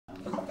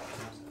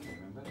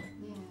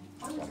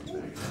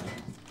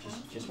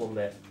one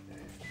bit.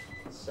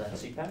 It's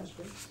 £2,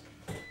 please.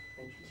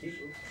 Thank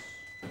you.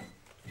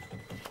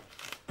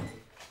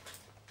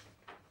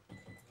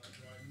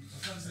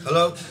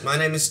 Hello, my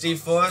name is Steve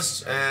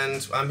Forrest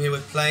and I'm here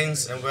with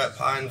Planes and we're at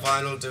Pine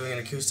Vinyl doing an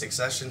acoustic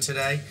session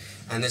today,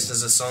 and this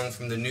is a song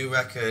from the new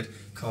record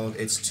called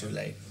It's Too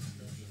Late.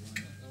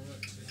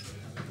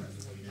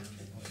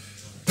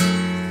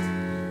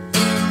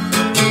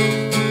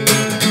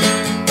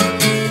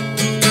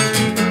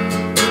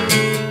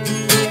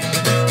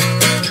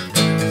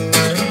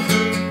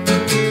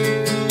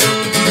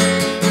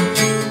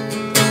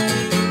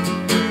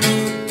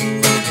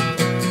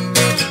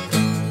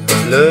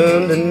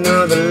 Learned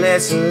another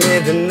lesson,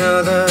 lived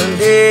another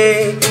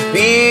day.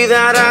 Be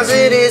that as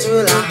it is,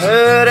 well, I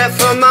heard it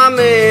from my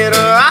mirror.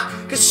 I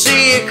could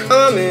see it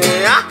coming,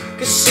 I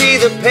could see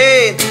the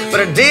pain, but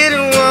I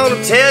didn't want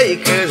to tell you,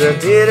 cause I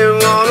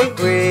didn't want to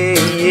break.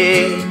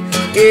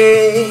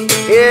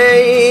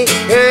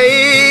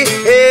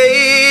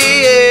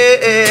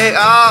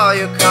 All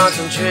your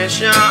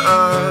concentration,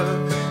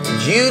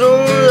 you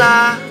don't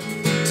like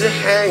to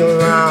hang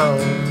around.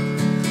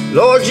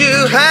 Lord,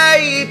 you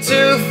hate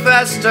to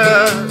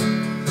fester,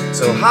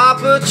 so hop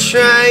a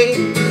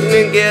train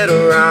and get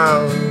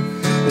around.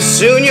 And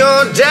soon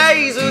your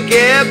days will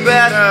get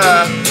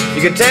better.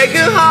 You can take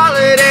a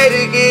holiday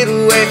to get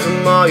away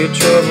from all your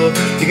trouble.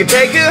 You can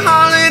take a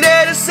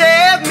holiday to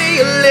save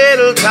me a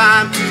little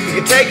time. You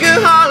can take a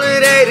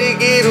holiday to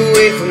get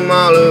away from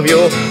all of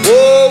your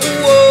whoa,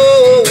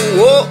 whoa,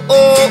 whoa,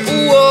 whoa,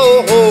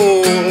 whoa,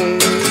 whoa.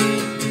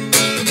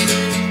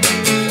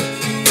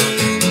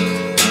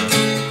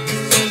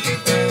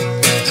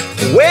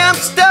 Where I'm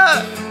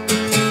stuck,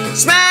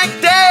 smack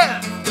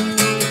dab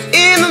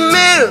in the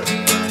middle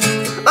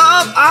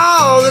of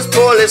all this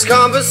pointless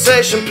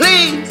conversation.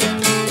 Please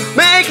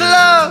make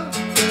love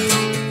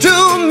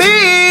to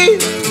me.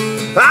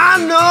 I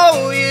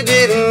know you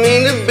didn't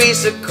mean to be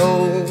so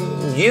cold.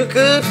 You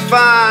could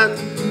find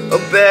a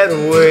better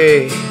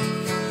way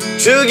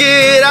to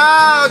get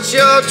out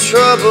your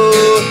trouble.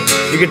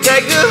 You can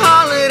take a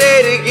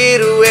holiday to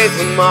get away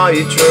from all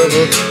your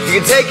trouble. You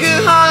can take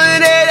a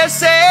holiday to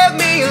save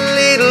me a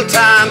little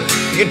time.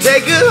 You can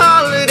take a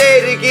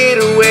holiday to get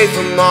away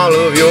from all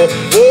of your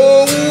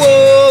whoa,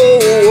 whoa,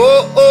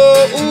 whoa,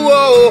 whoa,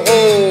 whoa,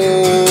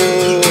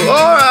 whoa.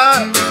 All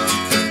right.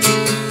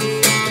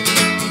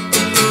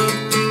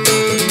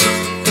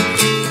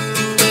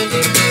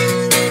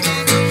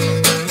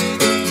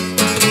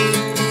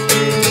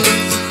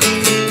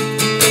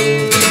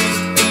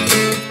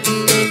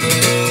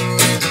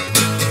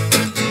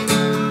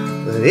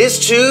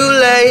 It's too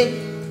late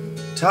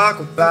to talk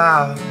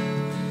about,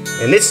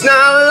 and it's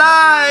not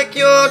like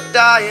you're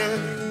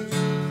dying.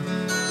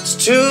 It's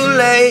too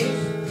late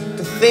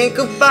to think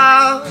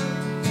about.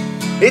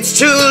 It's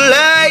too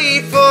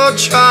late for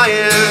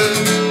trying.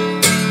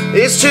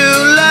 It's too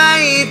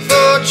late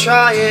for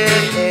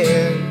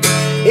trying.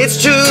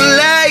 It's too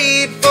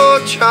late for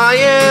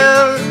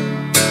trying.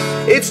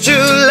 It's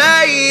too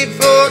late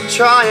for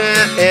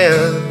trying.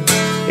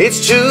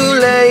 It's too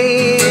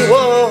late.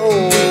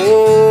 Whoa.